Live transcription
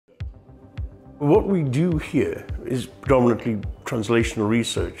What we do here is predominantly translational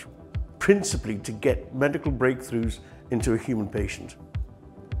research, principally to get medical breakthroughs into a human patient.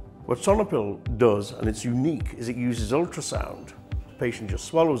 What Sonopill does, and it's unique, is it uses ultrasound. The patient just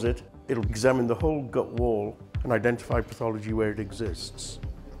swallows it, it'll examine the whole gut wall and identify pathology where it exists.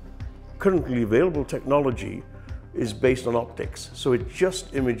 Currently available technology is based on optics, so it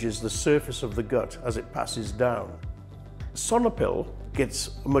just images the surface of the gut as it passes down. Sonopill gets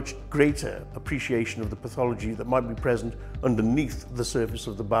a much greater appreciation of the pathology that might be present underneath the surface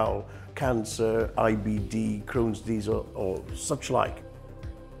of the bowel, cancer, IBD, Crohn's disease, or such like.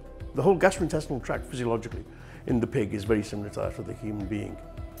 The whole gastro-intestinal tract physiologically in the pig is very similar to that of the human being.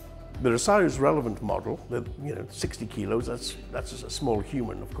 The size-relevant model, 60 kilos, that's a small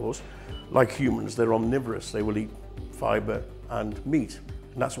human, of course. Like humans, they're omnivorous. They will eat fiber and meat,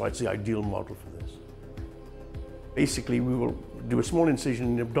 and that's why it's the ideal model for this. Basically, we will do a small incision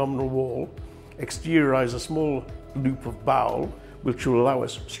in the abdominal wall, exteriorize a small loop of bowel, which will allow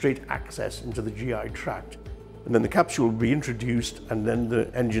us straight access into the GI tract. And then the capsule will be introduced, and then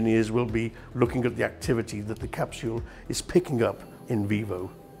the engineers will be looking at the activity that the capsule is picking up in vivo.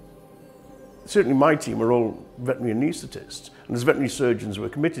 Certainly my team are all veterinary anaesthetists, and as veterinary surgeons we're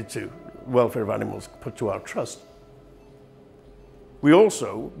committed to welfare of animals put to our trust. We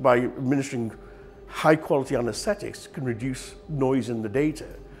also, by administering high-quality anaesthetics, can reduce noise in the data,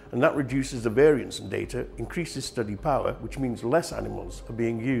 and that reduces the variance in data, increases study power, which means less animals are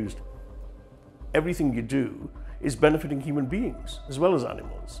being used. Everything you do is benefiting human beings as well as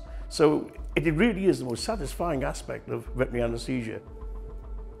animals. So it really is the most satisfying aspect of veterinary anaesthesia.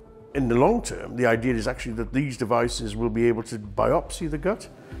 In the long term, the idea is actually that these devices will be able to biopsy the gut,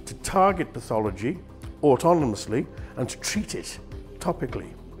 to target pathology autonomously, and to treat it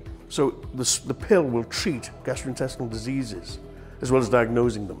topically. So the pill will treat gastrointestinal diseases as well as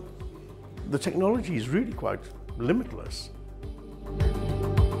diagnosing them. The technology is really quite limitless.